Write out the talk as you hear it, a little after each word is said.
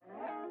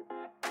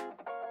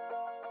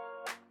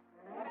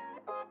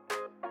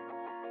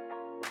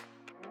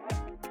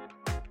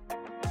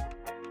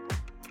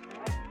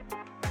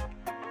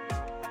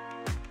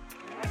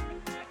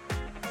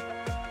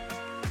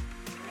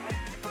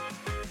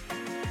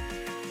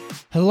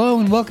Hello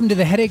and welcome to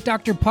the Headache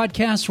Doctor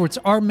podcast, where it's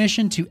our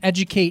mission to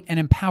educate and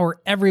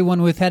empower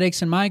everyone with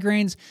headaches and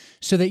migraines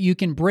so that you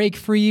can break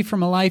free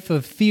from a life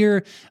of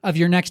fear of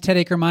your next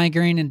headache or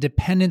migraine and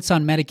dependence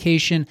on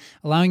medication,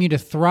 allowing you to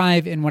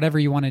thrive in whatever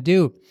you want to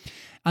do.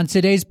 On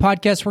today's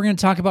podcast, we're going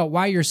to talk about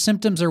why your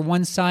symptoms are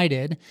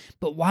one-sided,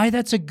 but why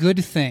that's a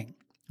good thing.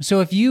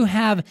 So if you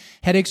have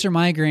headaches or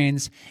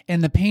migraines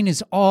and the pain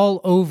is all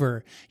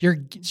over,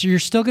 you're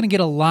still going to get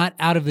a lot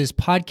out of this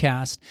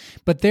podcast,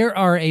 but there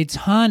are a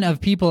ton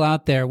of people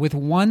out there with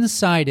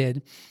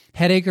one-sided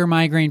headache or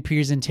migraine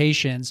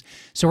presentations.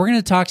 So we're going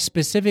to talk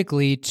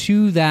specifically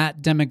to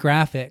that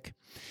demographic,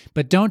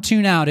 but don't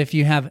tune out if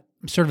you have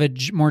sort of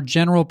a more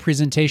general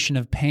presentation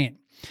of pain,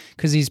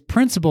 because these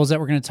principles that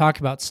we're going to talk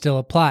about still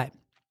apply.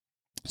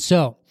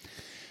 So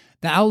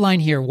the outline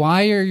here,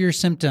 why are your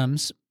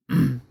symptoms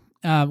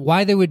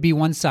why they would be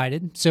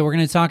one-sided. So we're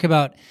going to talk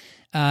about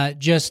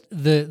just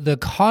the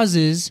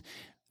causes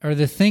or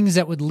the things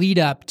that would lead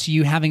up to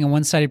you having a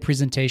one-sided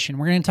presentation.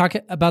 We're going to talk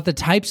about the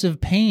types of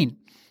pain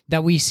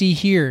that we see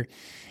here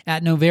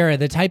at Novera,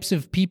 the types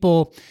of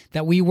people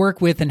that we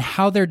work with and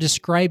how they're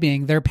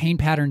describing their pain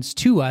patterns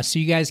to us so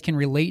you guys can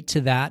relate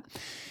to that.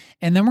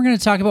 And then we're going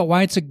to talk about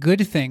why it's a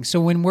good thing. So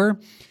when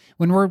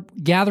we're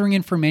gathering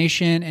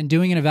information and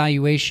doing an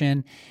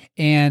evaluation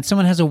and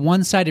someone has a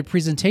one-sided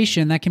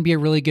presentation, that can be a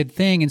really good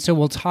thing. And so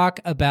we'll talk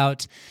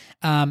about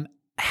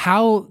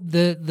how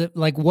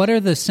what are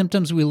the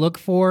symptoms we look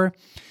for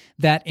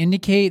that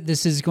indicate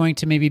this is going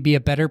to maybe be a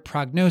better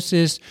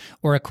prognosis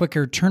or a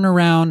quicker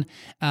turnaround.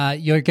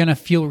 You're going to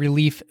feel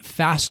relief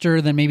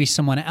faster than maybe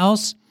someone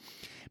else.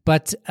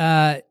 But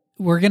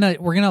we're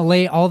gonna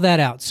lay all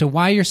that out. So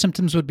why your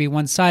symptoms would be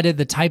one-sided,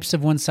 the types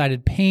of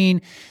one-sided pain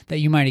that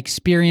you might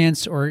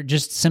experience, or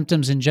just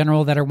symptoms in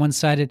general that are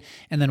one-sided,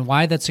 and then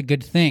why that's a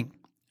good thing.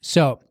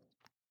 So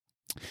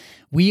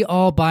we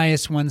all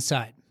bias one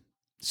side.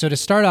 So to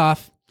start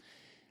off,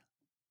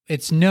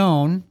 it's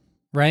known,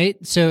 right?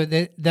 So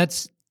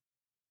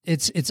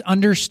it's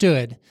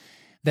understood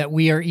that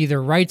we are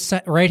either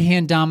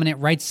right-hand dominant,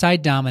 right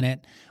side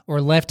dominant,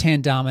 or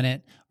left-hand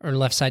dominant, or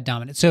left side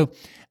dominant. So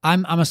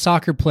I'm a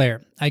soccer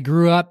player. I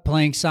grew up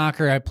playing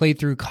soccer. I played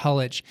through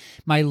college.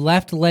 My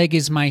left leg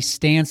is my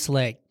stance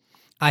leg.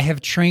 I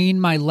have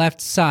trained my left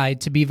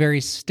side to be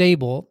very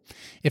stable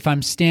if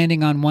I'm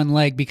standing on one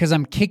leg because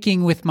I'm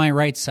kicking with my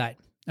right side,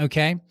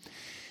 okay?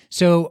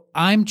 So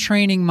I'm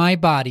training my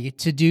body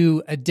to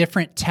do a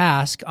different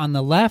task on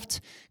the left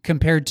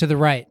compared to the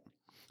right.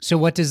 So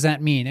what does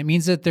that mean? It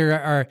means that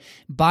there are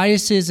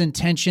biases and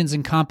tensions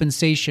and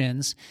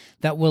compensations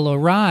that will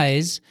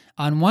arise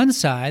on one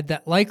side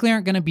that likely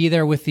aren't going to be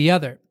there with the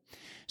other.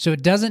 So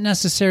it doesn't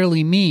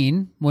necessarily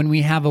mean when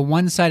we have a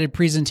one-sided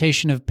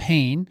presentation of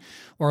pain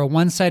or a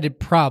one-sided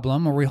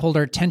problem, or we hold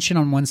our attention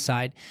on one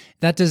side,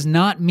 that does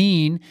not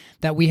mean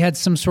that we had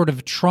some sort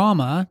of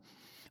trauma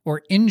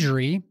or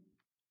injury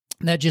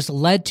that just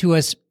led to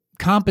us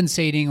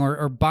compensating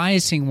or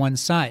biasing one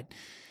side.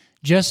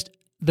 Just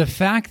the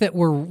fact that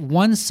we're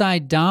one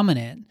side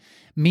dominant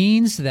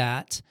means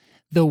that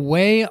the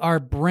way our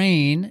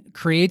brain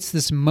creates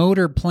this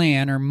motor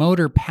plan or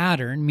motor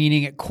pattern,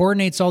 meaning it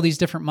coordinates all these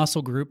different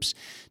muscle groups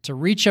to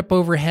reach up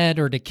overhead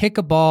or to kick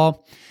a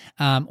ball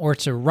or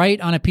to write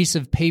on a piece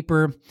of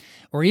paper,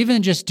 or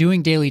even just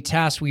doing daily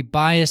tasks, we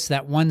bias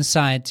that one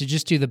side to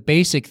just do the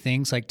basic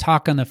things like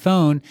talk on the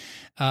phone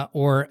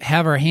or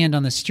have our hand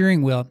on the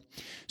steering wheel.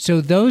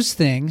 So those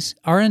things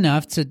are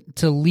enough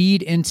to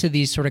lead into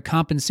these sort of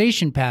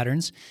compensation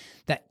patterns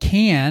that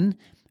can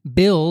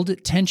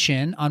build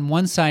tension on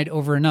one side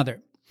over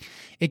another.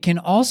 It can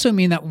also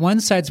mean that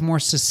one side's more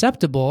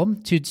susceptible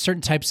to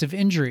certain types of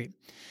injury.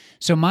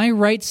 So my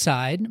right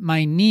side,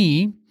 my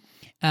knee,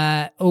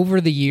 over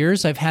the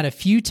years, I've had a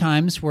few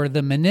times where the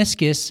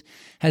meniscus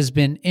has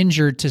been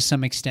injured to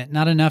some extent,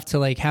 not enough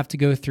to have to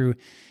go through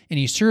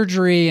any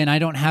surgery, and I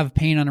don't have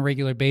pain on a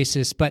regular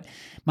basis, but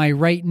my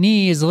right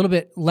knee is a little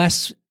bit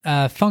less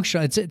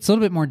functional. It's a little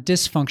bit more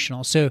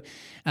dysfunctional. So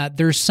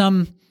there's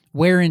some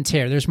wear and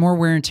tear. There's more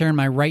wear and tear in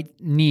my right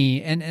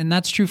knee, and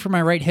that's true for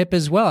my right hip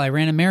as well. I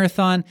ran a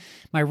marathon.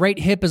 My right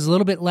hip is a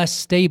little bit less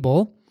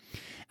stable.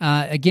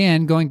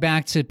 Again, going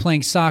back to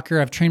playing soccer,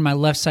 I've trained my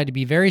left side to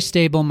be very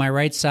stable. My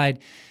right side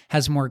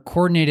has more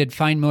coordinated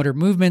fine motor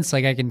movements,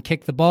 like I can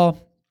kick the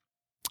ball.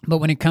 But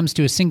when it comes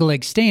to a single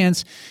leg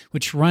stance,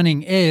 which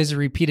running is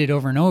repeated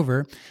over and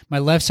over, my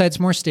left side's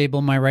more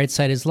stable. My right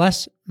side is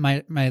less.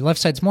 My left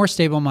side's more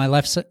stable.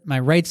 My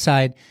right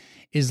side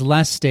is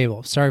less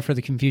stable. Sorry for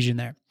the confusion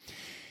there.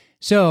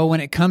 So when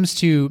it comes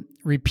to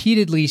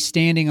repeatedly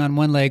standing on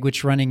one leg,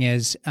 which running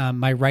is,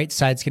 my right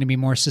side's going to be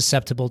more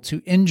susceptible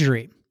to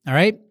injury. All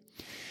right.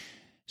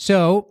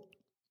 So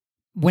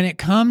when it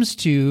comes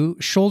to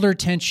shoulder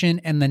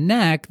tension and the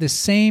neck, the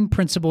same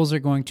principles are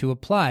going to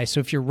apply. So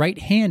if you're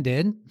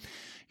right-handed,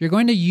 you're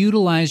going to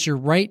utilize your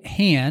right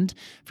hand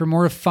for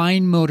more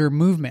fine motor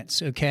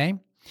movements, okay?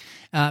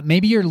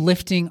 Maybe you're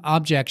lifting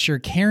objects, you're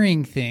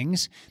carrying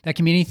things. That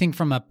can be anything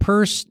from a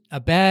purse, a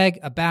bag,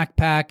 a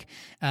backpack,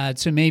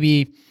 to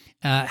maybe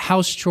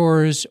house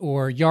chores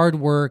or yard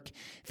work,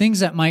 things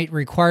that might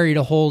require you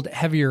to hold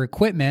heavier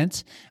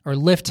equipment or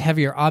lift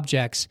heavier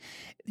objects,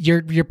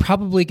 you're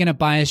probably going to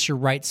bias your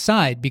right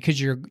side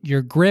because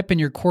your grip and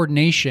your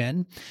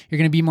coordination you're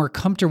going to be more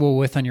comfortable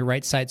with on your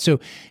right side. So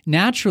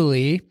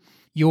naturally,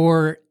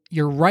 your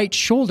right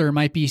shoulder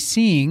might be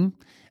seeing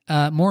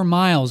more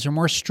miles or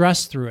more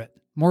stress through it,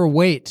 more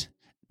weight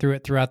through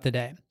it throughout the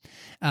day.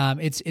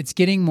 It's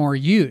getting more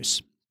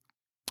use.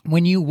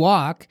 When you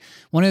walk,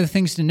 one of the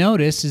things to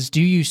notice is,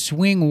 do you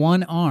swing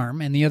one arm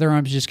and the other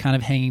arm's just kind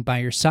of hanging by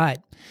your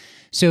side?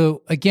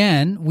 So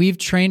again, we've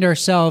trained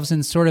ourselves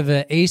in sort of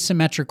an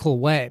asymmetrical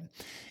way.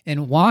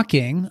 In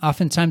walking,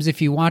 oftentimes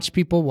if you watch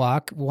people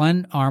walk,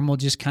 one arm will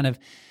just kind of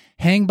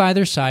hang by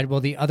their side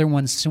while the other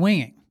one's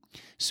swinging.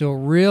 So a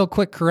real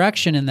quick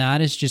correction in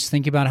that is just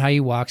think about how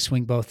you walk,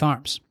 swing both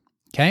arms,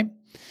 okay?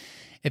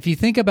 If you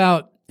think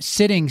about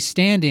sitting,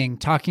 standing,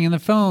 talking on the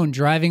phone,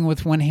 driving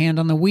with one hand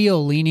on the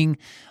wheel, leaning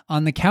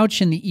on the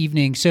couch in the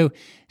evening. So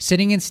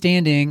sitting and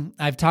standing,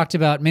 I've talked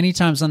about many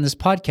times on this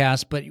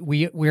podcast, but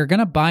we're going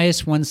to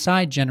bias one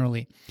side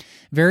generally.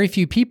 Very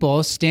few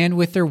people stand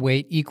with their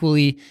weight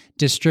evenly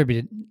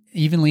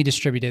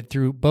distributed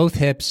through both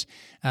hips,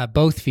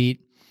 both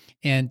feet.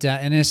 And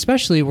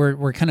especially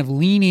we're kind of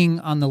leaning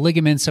on the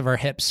ligaments of our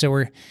hips.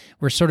 So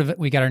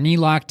we got our knee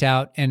locked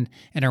out and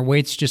our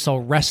weight's just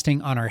all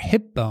resting on our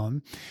hip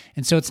bone.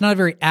 And so it's not a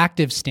very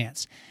active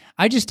stance.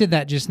 I just did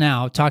that just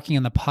now talking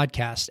on the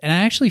podcast, and I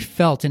actually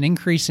felt an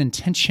increase in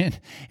tension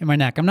in my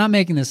neck. I'm not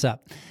making this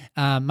up.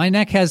 My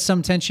neck has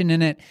some tension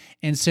in it.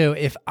 And so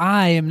if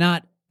I am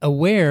not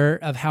aware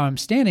of how I'm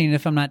standing, and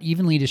if I'm not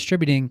evenly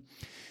distributing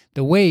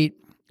the weight,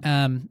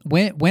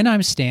 when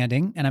I'm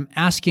standing and I'm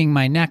asking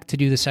my neck to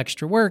do this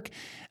extra work,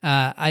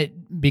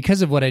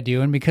 because of what I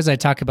do and because I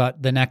talk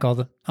about the neck all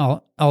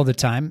the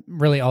time,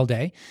 really all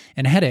day,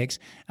 and headaches,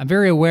 I'm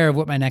very aware of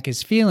what my neck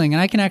is feeling,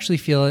 and I can actually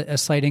feel a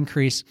slight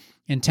increase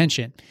in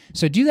tension.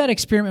 So do that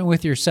experiment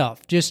with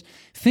yourself. Just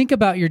think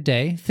about your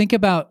day. Think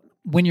about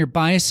when you're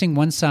biasing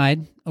one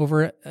side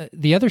over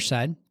the other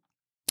side.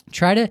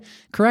 Try to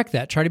correct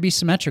that. Try to be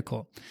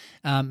symmetrical.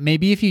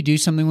 Maybe if you do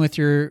something with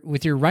your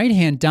right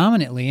hand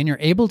dominantly and you're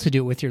able to do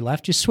it with your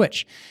left, just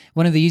switch.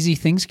 One of the easy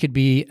things could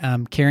be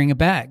carrying a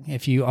bag.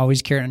 If you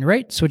always carry it on your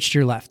right, switch to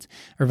your left,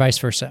 or vice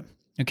versa.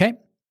 Okay?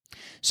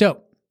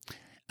 So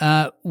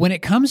when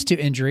it comes to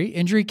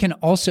injury can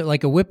also,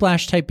 like a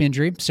whiplash type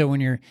injury. So when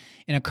you're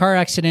in a car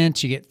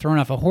accident, you get thrown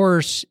off a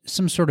horse,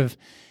 some sort of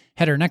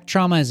head or neck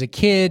trauma as a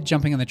kid,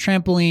 jumping on the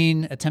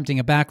trampoline, attempting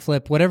a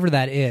backflip, whatever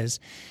that is,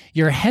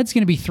 your head's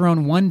going to be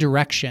thrown one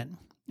direction,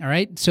 all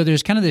right? So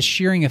there's kind of this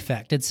shearing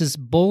effect. It's this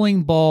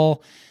bowling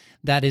ball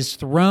that is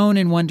thrown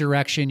in one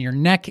direction. Your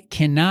neck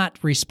cannot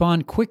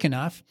respond quick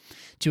enough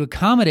to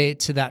accommodate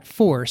to that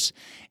force.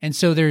 And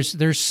so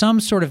there's some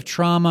sort of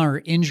trauma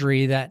or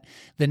injury that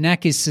the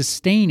neck is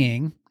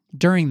sustaining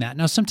during that.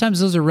 Now,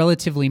 sometimes those are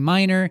relatively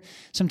minor.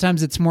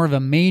 Sometimes it's more of a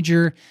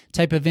major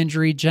type of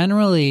injury.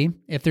 Generally,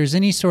 if there's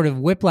any sort of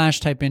whiplash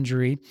type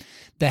injury,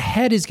 the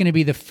head is going to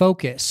be the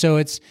focus. So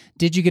it's,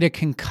 did you get a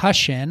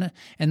concussion?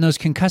 And those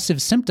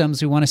concussive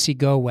symptoms we want to see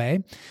go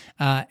away.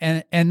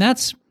 And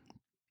that's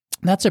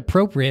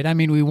appropriate. I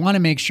mean, we want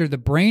to make sure the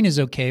brain is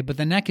okay, but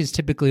the neck is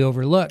typically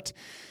overlooked.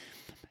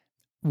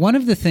 One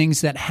of the things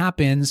that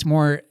happens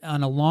more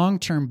on a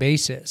long-term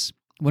basis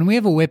when we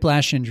have a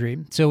whiplash injury,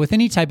 so with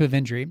any type of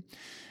injury,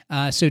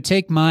 so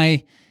take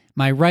my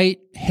right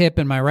hip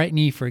and my right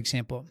knee, for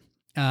example,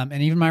 and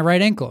even my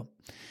right ankle.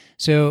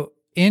 So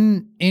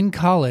in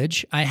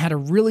college, I had a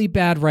really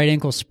bad right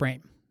ankle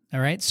sprain, all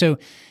right? So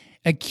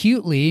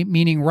acutely,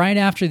 meaning right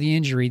after the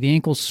injury, the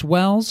ankle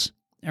swells,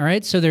 all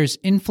right? So there's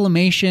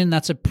inflammation.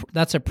 That's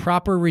a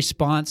proper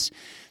response.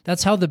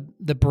 That's how the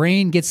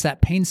brain gets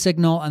that pain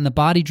signal and the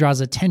body draws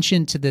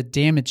attention to the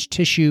damaged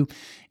tissue,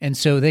 and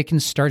so they can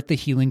start the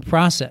healing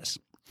process.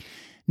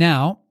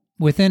 Now,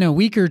 within a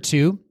week or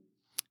two,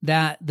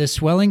 that the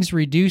swelling's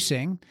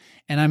reducing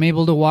and I'm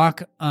able to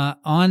walk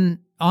on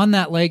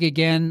that leg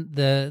again,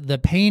 the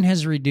pain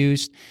has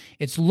reduced.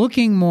 It's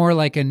looking more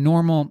like a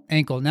normal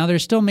ankle. Now,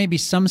 there's still maybe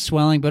some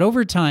swelling, but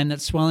over time,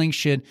 that swelling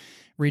should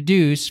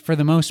reduce for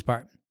the most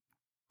part.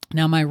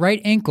 Now, my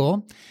right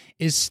ankle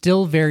is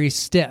still very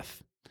stiff.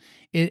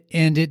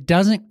 It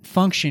doesn't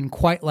function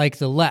quite like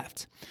the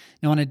left.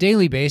 Now, on a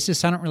daily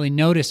basis, I don't really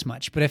notice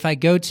much, but if I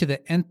go to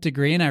the nth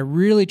degree and I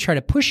really try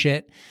to push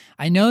it,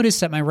 I notice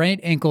that my right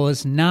ankle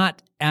is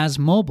not as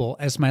mobile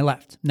as my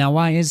left. Now,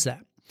 why is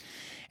that?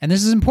 And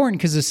this is important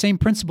because the same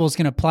principle is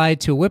going to apply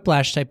to a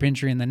whiplash type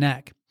injury in the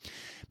neck.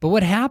 But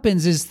what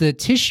happens is the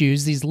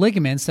tissues, these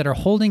ligaments that are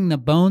holding the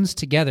bones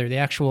together, the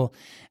actual,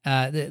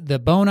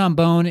 the bone on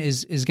bone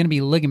is going to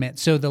be ligament.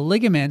 So the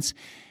ligaments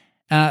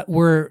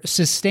were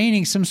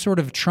sustaining some sort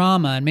of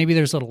trauma, and maybe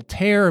there's a little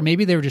tear, or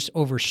maybe they were just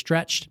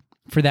overstretched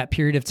for that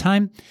period of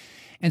time.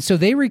 And so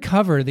they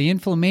recover the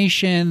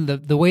inflammation,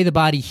 the way the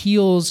body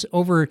heals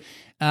over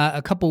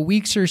a couple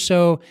weeks or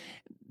so,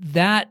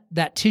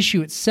 that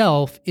tissue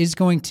itself is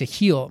going to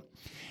heal.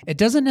 It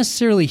doesn't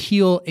necessarily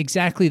heal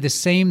exactly the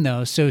same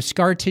though. So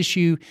scar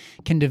tissue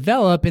can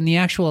develop and the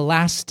actual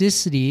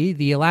elasticity,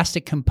 the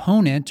elastic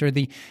component or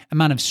the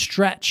amount of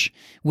stretch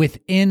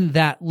within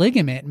that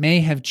ligament may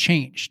have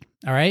changed.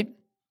 All right.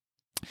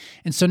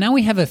 And so now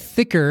we have a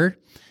thicker,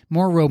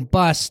 more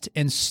robust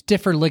and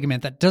stiffer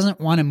ligament that doesn't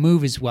want to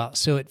move as well.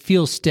 So it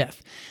feels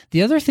stiff.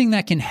 The other thing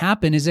that can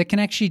happen is it can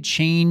actually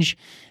change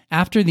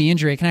after the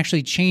injury. It can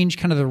actually change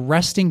kind of the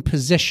resting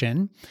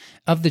position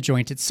of the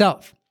joint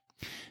itself.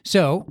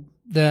 So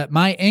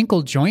my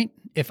ankle joint,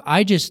 if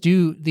I just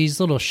do these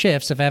little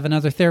shifts, if I have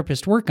another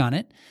therapist work on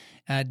it,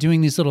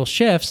 doing these little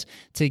shifts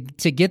to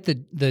get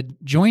the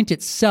joint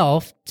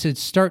itself to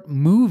start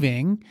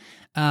moving,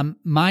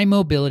 my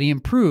mobility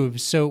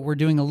improves. So we're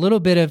doing a little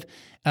bit of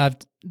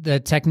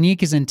the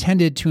technique is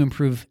intended to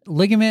improve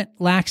ligament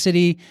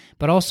laxity,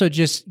 but also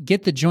just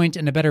get the joint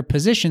in a better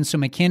position so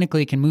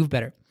mechanically it can move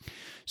better.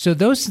 So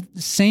those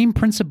same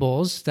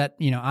principles that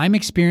I'm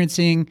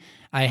experiencing,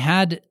 I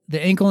had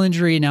the ankle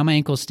injury, now my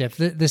ankle's stiff.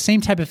 The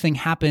same type of thing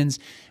happens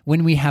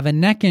when we have a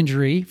neck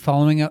injury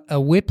following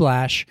a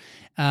whiplash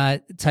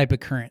type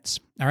occurrence.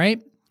 All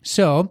right.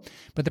 So,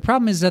 but the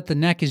problem is that the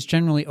neck is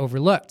generally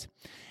overlooked.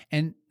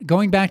 And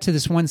going back to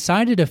this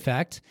one-sided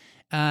effect,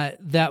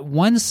 that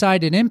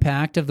one-sided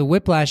impact of the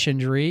whiplash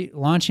injury,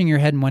 launching your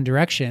head in one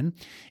direction,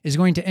 is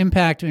going to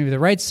impact maybe the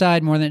right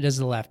side more than it does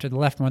the left, or the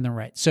left more than the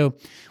right. So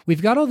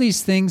we've got all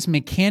these things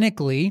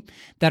mechanically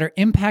that are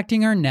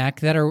impacting our neck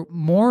that are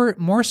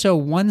more so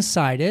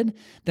one-sided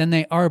than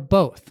they are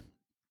both.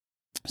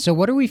 So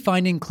what are we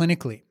finding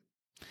clinically?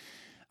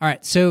 All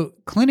right, so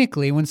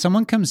clinically, when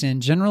someone comes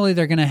in, generally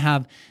they're going to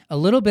have a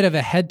little bit of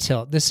a head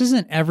tilt. This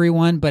isn't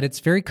everyone, but it's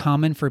very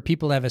common for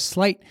people to have a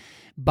slight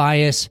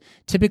bias.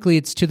 Typically,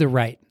 it's to the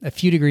right, a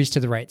few degrees to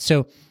the right.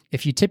 So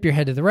if you tip your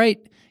head to the right,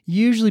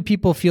 usually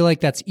people feel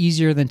like that's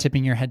easier than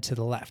tipping your head to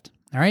the left.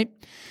 All right.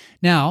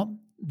 Now,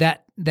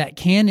 that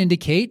can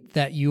indicate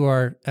that you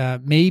are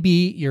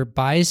maybe you're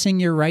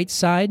biasing your right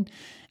side,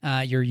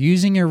 you're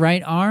using your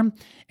right arm,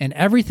 and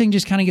everything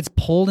just kind of gets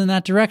pulled in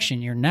that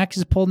direction. Your neck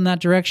is pulled in that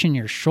direction.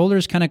 Your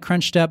shoulders kind of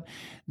crunched up.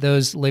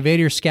 Those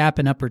levator scap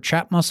and upper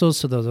trap muscles,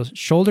 so those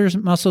shoulders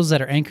muscles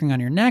that are anchoring on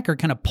your neck are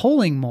kind of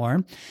pulling more.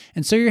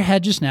 And so your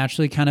head just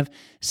naturally kind of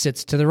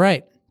sits to the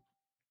right.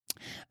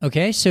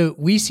 Okay, so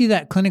we see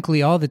that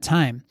clinically all the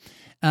time.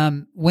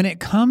 When it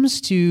comes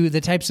to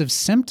the types of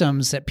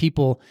symptoms that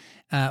people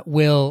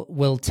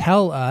will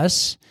tell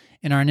us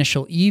in our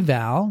initial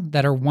eval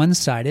that are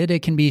one-sided,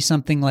 it can be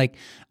something like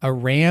a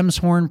ram's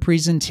horn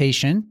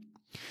presentation.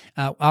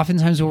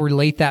 Oftentimes we'll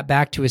relate that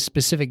back to a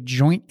specific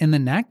joint in the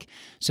neck.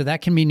 So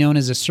that can be known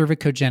as a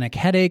cervicogenic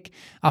headache.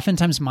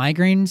 Oftentimes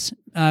migraines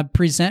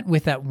present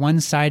with that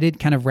one-sided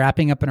kind of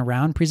wrapping up and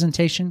around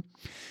presentation.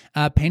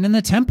 Pain in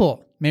the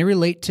temple may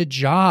relate to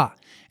jaw,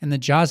 and the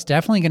jaw is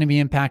definitely going to be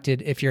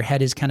impacted if your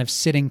head is kind of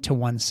sitting to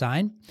one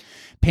side.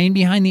 Pain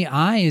behind the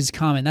eye is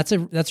common. That's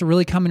a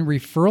really common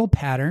referral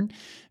pattern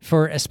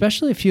for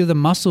especially a few of the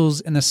muscles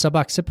in the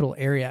suboccipital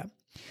area.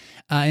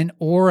 An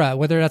aura,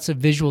 whether that's a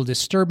visual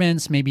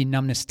disturbance, maybe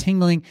numbness,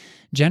 tingling,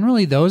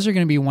 generally those are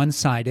going to be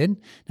one-sided.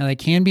 Now they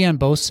can be on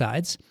both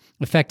sides,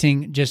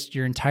 affecting just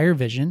your entire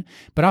vision,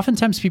 but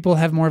oftentimes people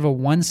have more of a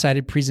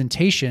one-sided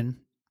presentation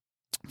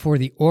for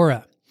the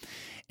aura.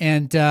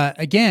 And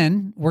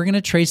again, we're going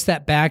to trace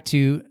that back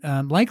to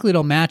likely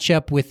it'll match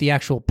up with the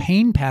actual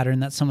pain pattern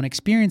that someone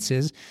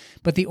experiences,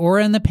 but the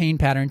aura and the pain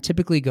pattern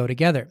typically go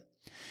together.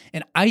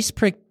 An ice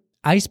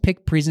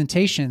pick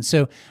presentation.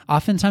 So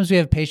oftentimes we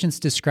have patients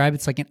describe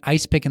it's like an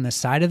ice pick in the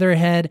side of their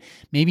head,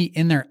 maybe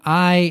in their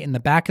eye, in the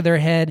back of their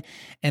head.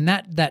 And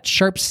that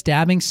sharp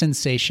stabbing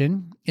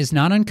sensation is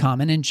not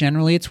uncommon, and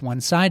generally it's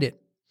one-sided.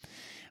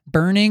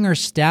 Burning or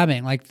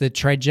stabbing, like the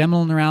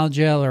trigeminal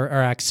neuralgia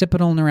or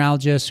occipital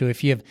neuralgia. So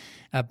if you have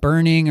a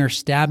burning or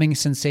stabbing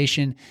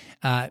sensation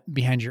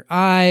behind your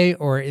eye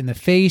or in the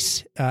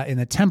face, in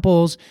the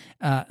temples,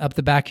 up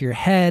the back of your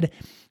head,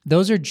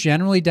 those are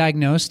generally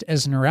diagnosed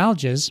as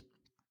neuralgias.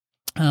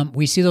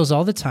 We see those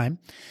all the time,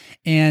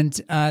 and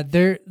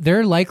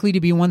they're likely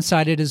to be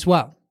one-sided as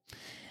well.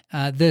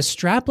 The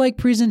strap-like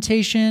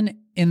presentation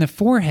in the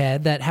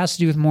forehead that has to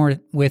do with more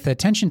with a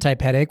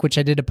tension-type headache, which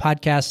I did a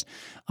podcast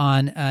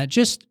on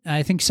just,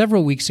 I think,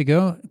 several weeks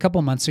ago, a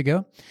couple months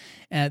ago.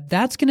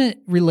 That's going to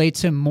relate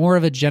to more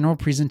of a general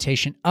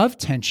presentation of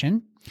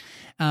tension.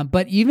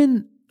 But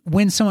even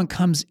when someone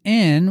comes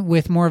in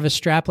with more of a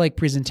strap-like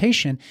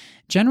presentation,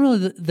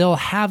 generally they'll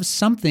have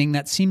something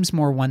that seems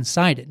more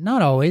one-sided.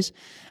 Not always,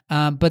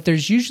 but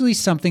there's usually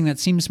something that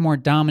seems more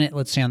dominant,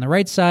 let's say on the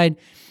right side,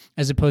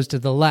 as opposed to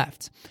the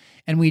left.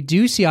 And we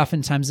do see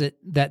oftentimes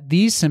that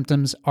these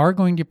symptoms are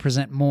going to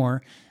present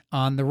more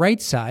on the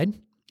right side.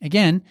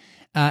 Again,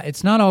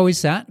 it's not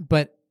always that,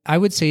 but I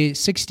would say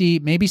 60,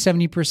 maybe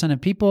 70% of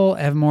people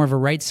have more of a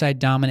right side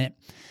dominant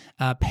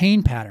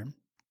pain pattern.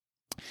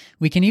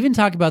 We can even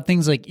talk about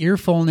things like ear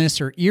fullness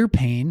or ear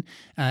pain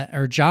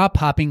or jaw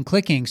popping,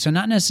 clicking. So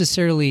not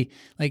necessarily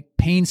like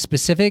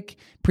pain-specific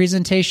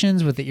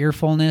presentations with the ear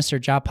fullness or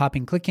jaw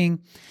popping,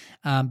 clicking,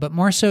 but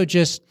more so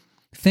just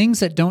things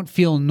that don't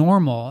feel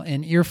normal,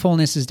 and ear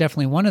fullness is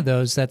definitely one of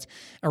those. That's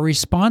a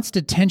response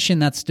to tension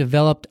that's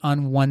developed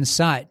on one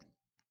side.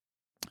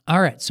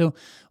 All right, so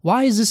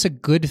why is this a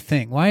good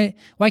thing? Why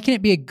can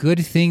it be a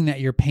good thing that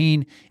your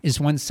pain is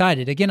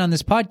one-sided? Again, on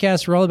this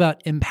podcast, we're all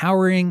about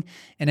empowering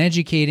and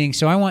educating,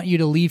 so I want you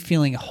to leave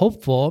feeling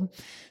hopeful.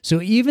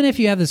 So even if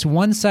you have this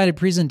one-sided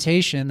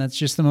presentation that's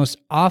just the most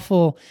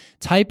awful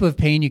type of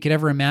pain you could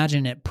ever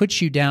imagine, it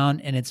puts you down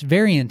and it's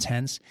very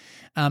intense,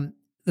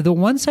 the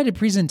one-sided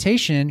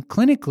presentation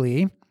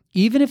clinically,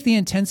 even if the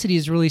intensity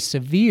is really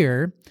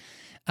severe,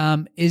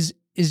 is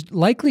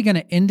likely going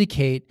to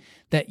indicate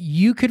that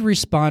you could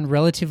respond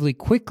relatively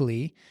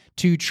quickly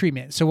to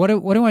treatment. So what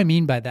do I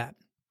mean by that?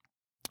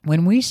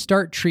 When we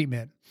start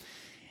treatment,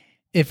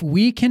 if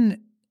we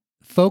can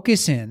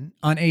focus in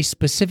on a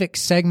specific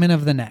segment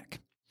of the neck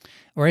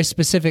or a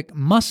specific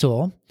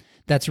muscle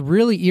that's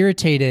really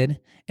irritated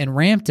and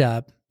ramped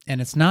up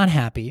and it's not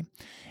happy,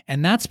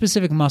 and that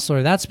specific muscle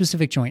or that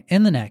specific joint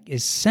in the neck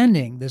is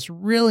sending this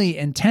really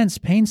intense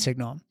pain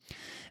signal,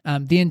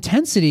 the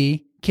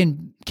intensity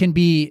can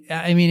be,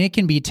 it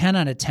can be 10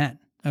 out of 10,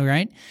 all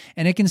right?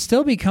 And it can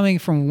still be coming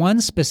from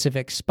one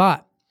specific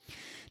spot.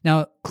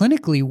 Now,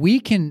 clinically, we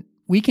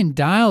can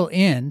dial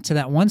in to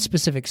that one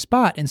specific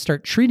spot and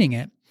start treating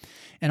it.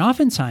 And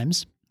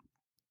oftentimes,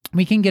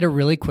 we can get a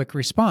really quick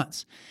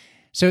response.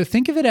 So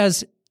think of it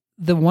as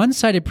the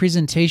one-sided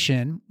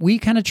presentation, we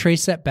kind of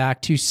trace that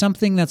back to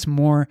something that's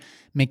more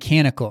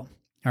mechanical,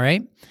 all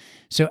right?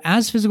 So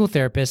as physical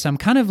therapists, I'm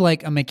kind of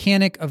like a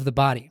mechanic of the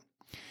body.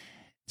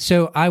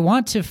 So I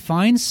want to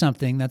find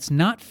something that's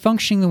not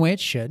functioning the way it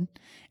should,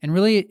 and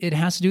really it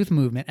has to do with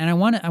movement, and I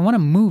want to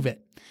move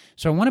it.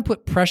 So I want to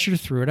put pressure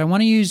through it. I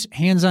want to use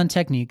hands-on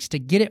techniques to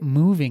get it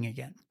moving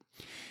again.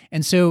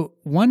 And so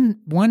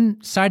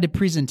one-sided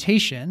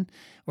presentation,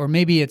 or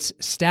maybe it's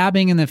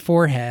stabbing in the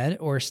forehead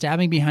or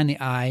stabbing behind the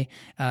eye,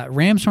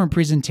 ram's horn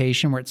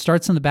presentation where it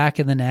starts on the back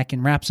of the neck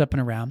and wraps up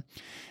and around,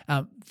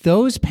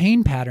 those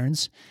pain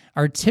patterns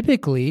are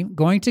typically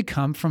going to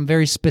come from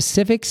very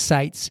specific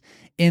sites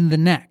in the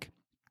neck.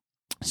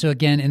 So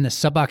again, in the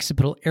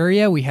suboccipital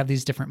area, we have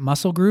these different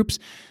muscle groups.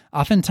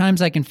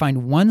 Oftentimes I can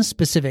find one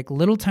specific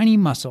little tiny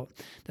muscle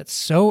that's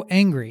so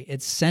angry,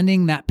 it's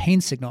sending that pain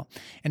signal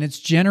and it's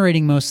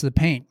generating most of the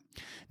pain.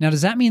 Now,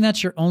 does that mean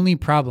that's your only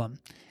problem?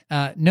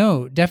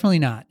 No, definitely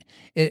not.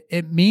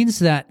 It means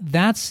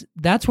that's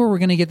where we're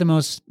going to get the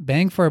most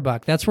bang for our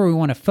buck. That's where we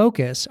want to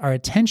focus our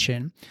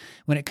attention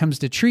when it comes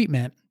to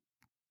treatment,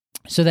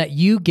 so that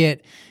you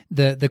get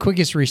the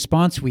quickest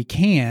response we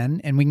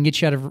can, and we can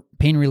get you out of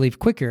pain relief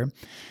quicker.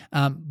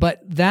 But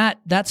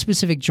that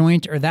specific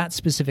joint or that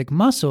specific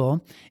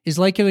muscle is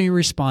likely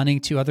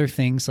responding to other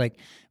things like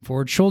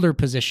forward shoulder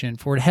position,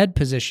 forward head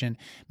position,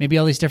 maybe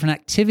all these different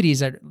activities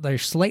that are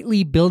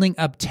slightly building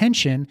up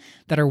tension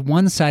that are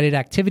one-sided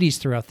activities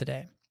throughout the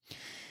day.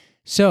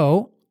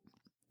 So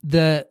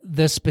the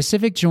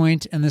specific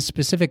joint and the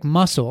specific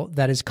muscle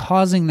that is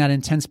causing that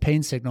intense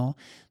pain signal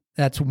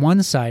that's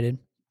one-sided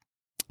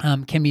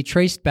can be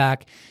traced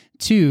back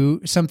to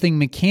something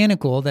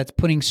mechanical that's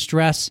putting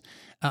stress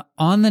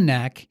on the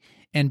neck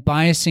and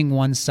biasing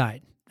one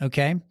side,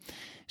 okay?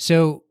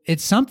 So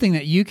it's something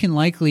that you can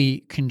likely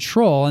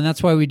control, and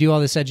that's why we do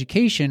all this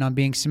education on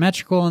being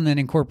symmetrical and then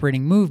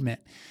incorporating movement,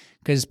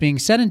 because being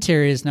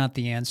sedentary is not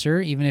the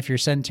answer. Even if you're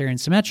sedentary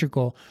and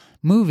symmetrical,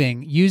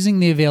 moving, using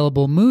the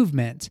available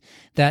movement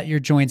that your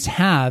joints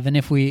have, and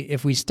if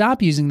we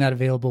stop using that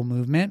available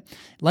movement,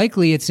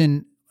 likely it's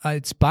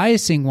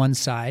biasing one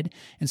side,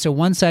 and so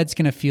one side's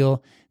going to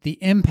feel the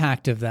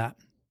impact of that.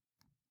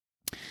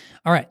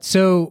 All right,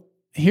 so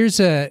here's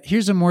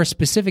a more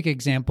specific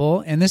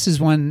example, and this is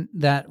one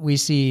that we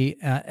see.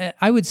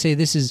 I would say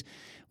this is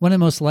one of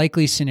the most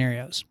likely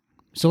scenarios.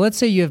 So let's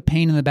say you have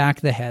pain in the back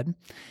of the head,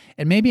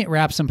 and maybe it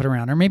wraps something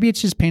around, or maybe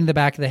it's just pain in the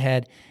back of the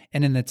head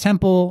and in the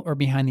temple or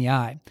behind the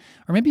eye,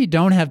 or maybe you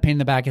don't have pain in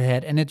the back of the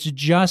head and it's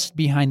just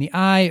behind the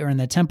eye or in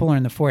the temple or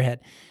in the forehead,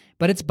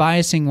 but it's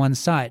biasing one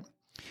side.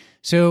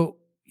 So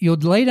you'll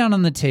lay down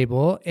on the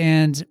table,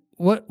 and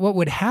what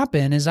would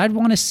happen is I'd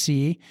want to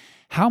see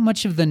how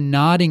much of the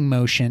nodding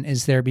motion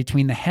is there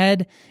between the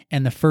head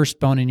and the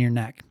first bone in your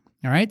neck.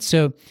 All right,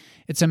 so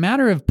it's a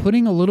matter of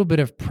putting a little bit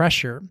of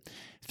pressure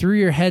through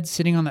your head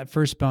sitting on that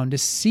first bone to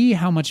see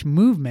how much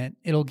movement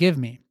it'll give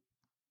me.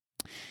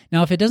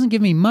 Now, if it doesn't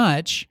give me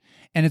much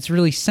and it's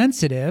really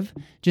sensitive,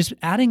 just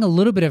adding a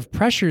little bit of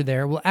pressure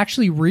there will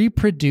actually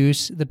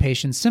reproduce the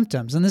patient's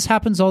symptoms. And this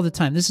happens all the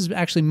time. This is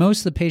actually most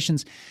of the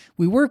patients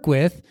we work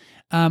with,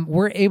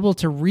 we're able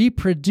to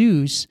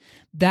reproduce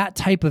that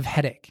type of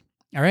headache.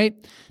 All right.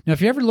 Now, if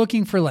you're ever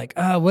looking for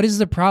what is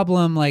the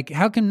problem? Like,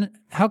 how come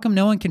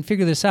no one can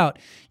figure this out?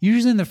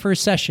 Usually in the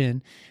first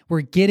session,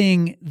 we're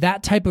getting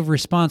that type of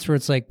response where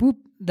it's like, boop,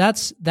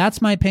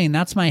 that's my pain.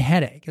 That's my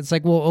headache. It's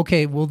like, well,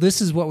 okay, well, this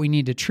is what we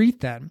need to treat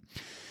then.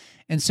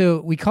 And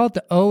so we call it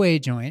the OA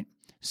joint.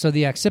 So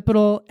the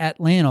occipital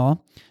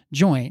atlantal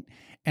joint,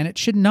 and it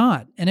should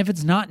nod. And if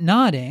it's not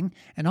nodding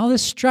and all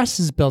this stress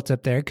is built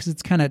up there because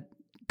it's kind of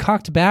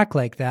cocked back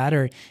like that,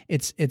 or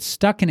it's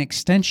stuck in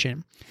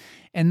extension.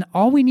 And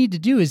all we need to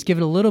do is give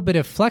it a little bit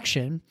of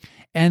flexion.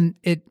 And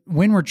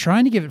when we're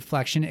trying to give it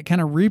flexion, it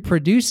kind of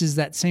reproduces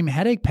that same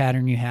headache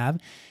pattern you have.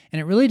 And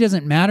it really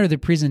doesn't matter the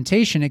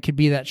presentation. It could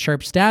be that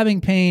sharp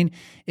stabbing pain.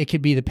 It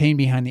could be the pain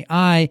behind the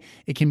eye.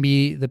 It can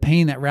be the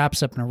pain that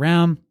wraps up and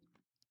around.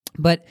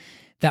 But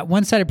that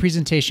one-sided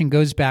presentation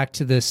goes back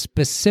to the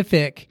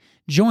specific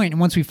joint.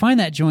 And once we find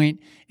that joint,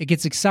 it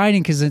gets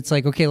exciting because it's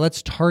like, okay,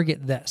 let's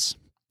target this.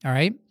 All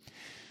right.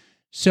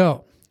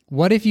 So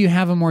what if you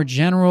have a more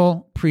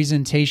general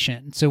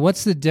presentation? So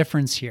what's the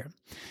difference here?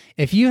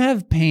 If you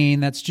have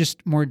pain that's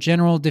just more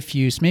general,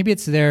 diffuse, maybe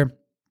it's there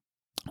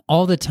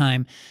all the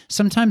time,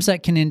 sometimes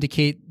that can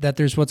indicate that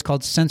there's what's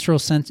called central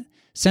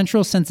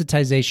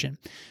sensitization.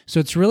 So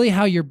it's really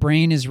how your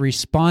brain is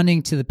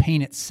responding to the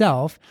pain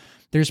itself.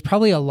 There's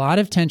probably a lot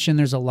of tension.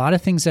 There's a lot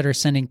of things that are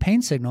sending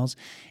pain signals,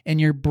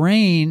 and your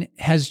brain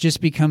has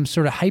just become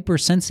sort of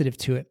hypersensitive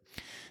to it.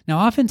 Now,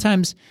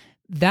 oftentimes,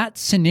 that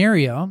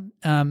scenario,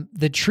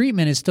 the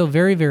treatment is still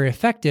very, very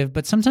effective,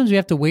 but sometimes we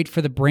have to wait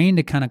for the brain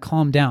to kind of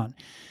calm down.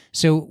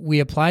 So we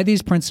apply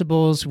these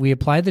principles, we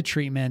apply the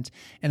treatment,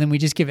 and then we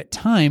just give it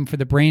time for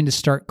the brain to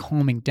start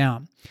calming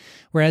down.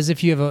 Whereas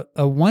if you have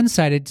a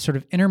one-sided sort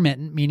of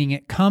intermittent, meaning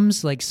it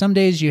comes like some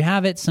days you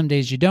have it, some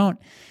days you don't,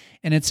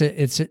 and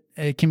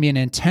it can be an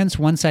intense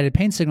one-sided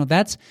pain signal,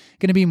 that's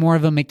going to be more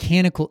of a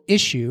mechanical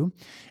issue,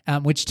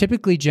 which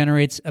typically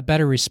generates a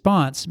better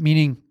response,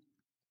 meaning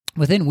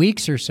within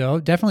weeks or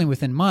so, definitely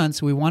within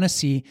months, we want to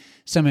see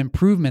some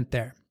improvement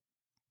there.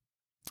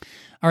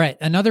 All right,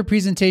 another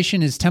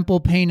presentation is temple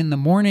pain in the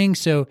morning.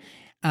 So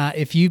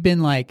if you've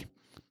been like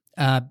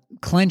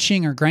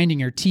clenching or grinding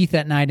your teeth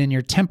at night and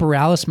your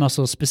temporalis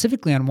muscle,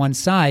 specifically on one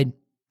side,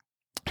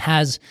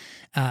 has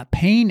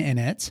pain in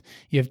it,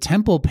 you have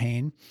temple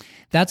pain,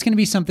 that's going to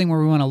be something where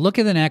we want to look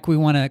at the neck. We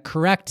want to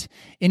correct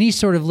any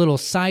sort of little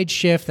side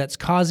shift that's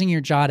causing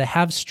your jaw to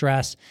have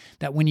stress,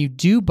 that when you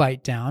do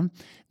bite down,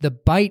 the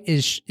bite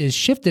is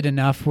shifted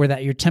enough where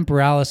that your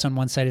temporalis on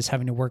one side is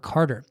having to work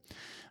harder.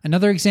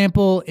 Another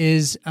example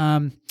is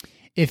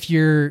if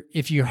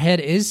your head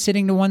is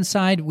sitting to one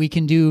side, we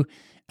can do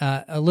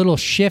a little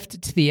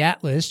shift to the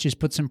atlas, just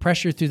put some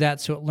pressure through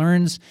that so it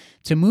learns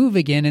to move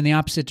again in the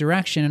opposite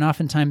direction. And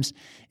oftentimes,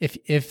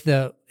 if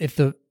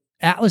the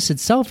atlas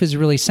itself is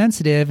really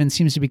sensitive and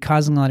seems to be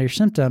causing a lot of your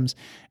symptoms,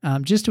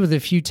 just with a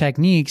few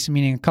techniques,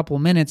 meaning a couple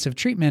of minutes of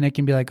treatment, it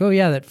can be like, oh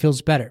yeah, that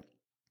feels better.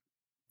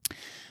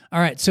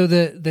 All right, so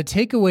the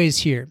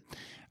takeaways here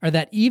are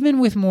that even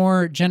with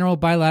more general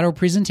bilateral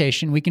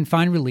presentation, we can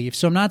find relief.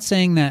 So I'm not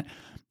saying that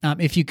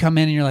if you come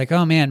in and you're like,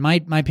 oh man,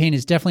 my pain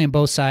is definitely on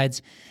both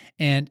sides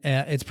and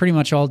it's pretty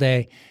much all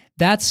day,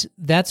 that's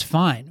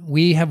fine.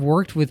 We have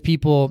worked with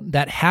people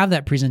that have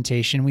that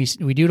presentation. We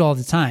do it all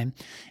the time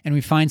and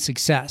we find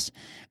success.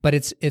 But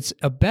it's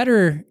a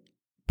better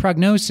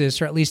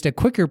prognosis, or at least a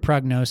quicker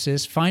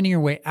prognosis, finding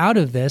your way out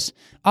of this,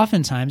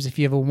 oftentimes if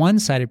you have a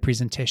one-sided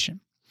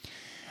presentation.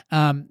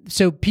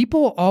 So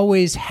people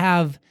always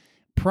have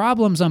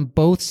problems on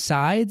both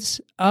sides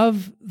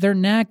of their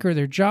neck or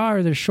their jaw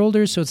or their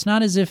shoulders. So it's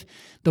not as if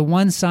the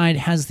one side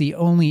has the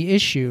only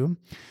issue.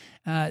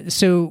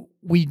 So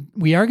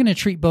we are going to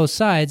treat both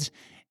sides.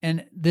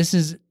 And this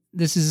is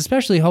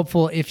especially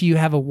helpful if you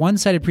have a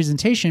one-sided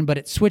presentation, but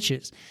it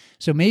switches.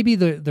 So maybe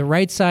the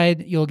right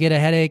side, you'll get a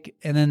headache,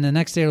 and then the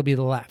next day it'll be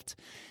the left.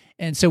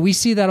 And so we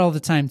see that all the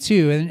time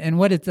too. And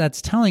what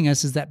that's telling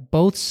us is that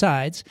both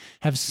sides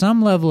have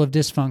some level of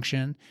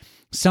dysfunction,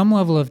 some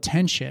level of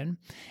tension,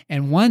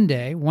 and one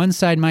day, one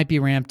side might be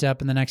ramped up,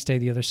 and the next day,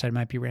 the other side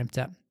might be ramped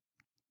up.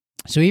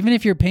 So even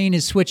if your pain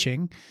is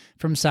switching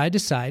from side to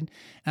side,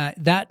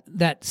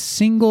 that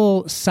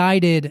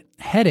single-sided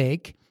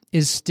headache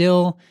is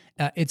still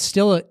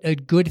a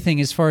good thing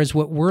as far as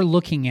what we're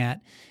looking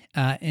at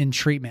in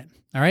treatment.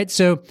 All right,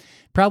 so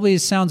probably it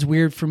sounds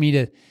weird for me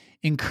to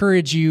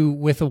encourage you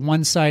with a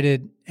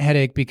one-sided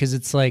headache because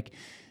it's like,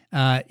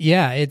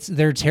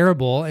 they're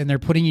terrible and they're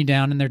putting you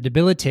down and they're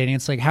debilitating.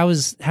 It's like, how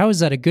is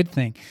that a good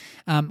thing?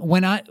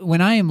 When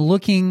I am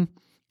looking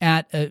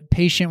at a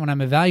patient, when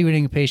I'm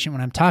evaluating a patient,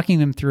 when I'm talking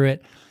them through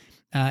it,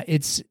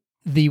 it's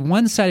the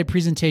one-sided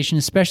presentation,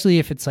 especially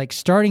if it's like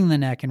starting the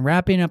neck and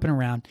wrapping up and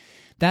around.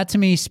 That to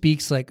me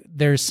speaks like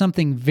there's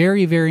something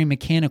very, very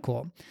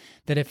mechanical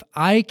that if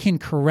I can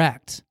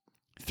correct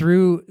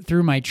through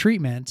my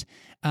treatment,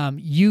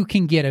 you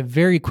can get a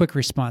very quick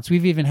response.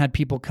 We've even had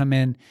people come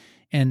in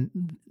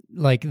and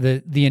like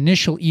the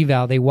initial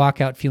eval, they walk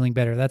out feeling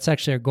better. That's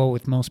actually our goal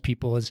with most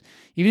people is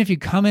even if you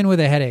come in with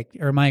a headache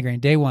or a migraine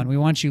day one, we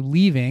want you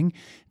leaving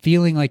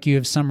feeling like you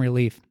have some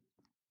relief.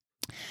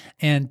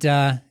 And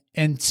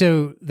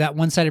so that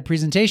one-sided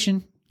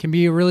presentation can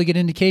be a really good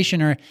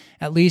indication, or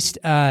at least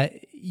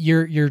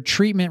your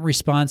treatment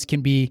response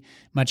can be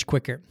much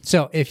quicker.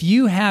 So if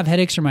you have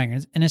headaches or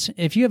migraines, and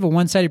if you have a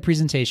one-sided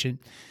presentation,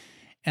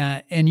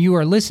 and you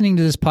are listening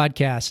to this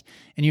podcast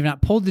and you've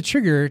not pulled the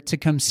trigger to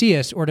come see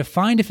us or to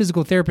find a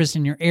physical therapist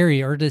in your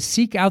area or to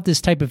seek out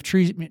this type of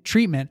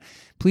treatment,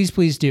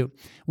 please do.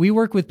 We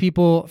work with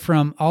people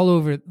from all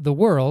over the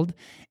world,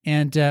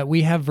 and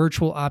we have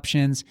virtual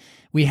options.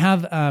 We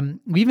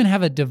even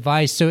have a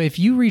device. So if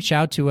you reach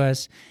out to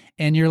us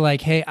and you're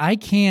like, hey, I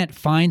can't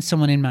find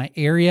someone in my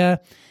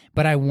area,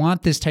 but I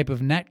want this type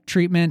of neck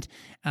treatment,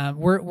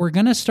 we're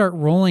going to start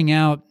rolling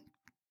out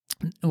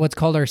what's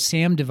called our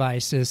SAM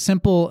device, a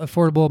simple,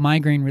 affordable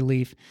migraine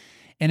relief.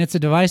 And it's a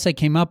device I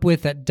came up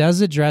with that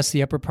does address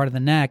the upper part of the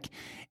neck.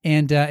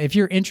 And if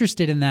you're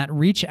interested in that,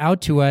 reach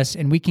out to us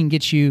and we can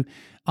get you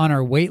on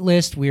our wait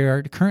list. We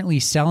are currently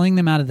selling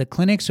them out of the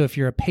clinic. So if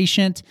you're a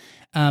patient,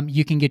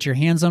 you can get your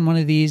hands on one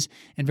of these,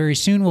 and very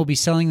soon we'll be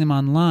selling them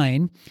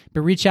online.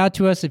 But reach out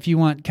to us if you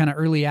want kind of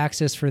early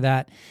access for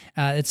that.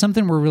 It's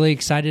something we're really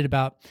excited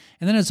about.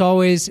 And then as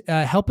always,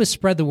 help us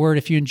spread the word.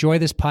 If you enjoy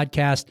this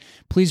podcast,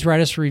 please write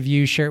us a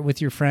review, share it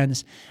with your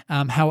friends.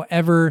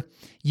 However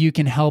you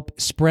can help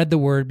spread the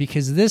word,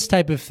 because this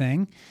type of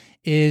thing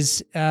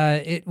is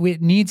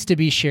it needs to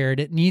be shared.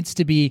 It needs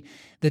to be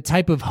the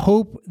type of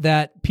hope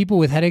that people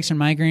with headaches and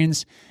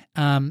migraines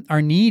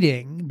are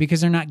needing,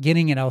 because they're not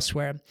getting it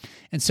elsewhere.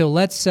 And so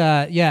let's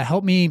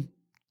help me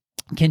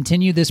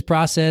continue this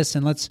process,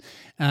 and let's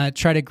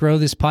try to grow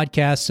this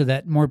podcast so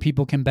that more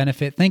people can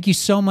benefit. Thank you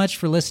so much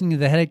for listening to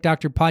the Headache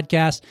Doctor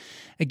podcast.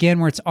 Again,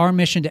 where it's our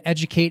mission to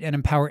educate and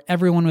empower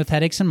everyone with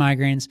headaches and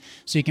migraines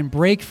so you can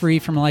break free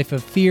from a life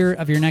of fear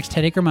of your next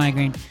headache or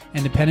migraine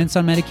and dependence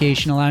on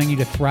medication, allowing you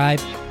to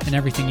thrive in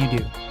everything you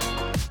do.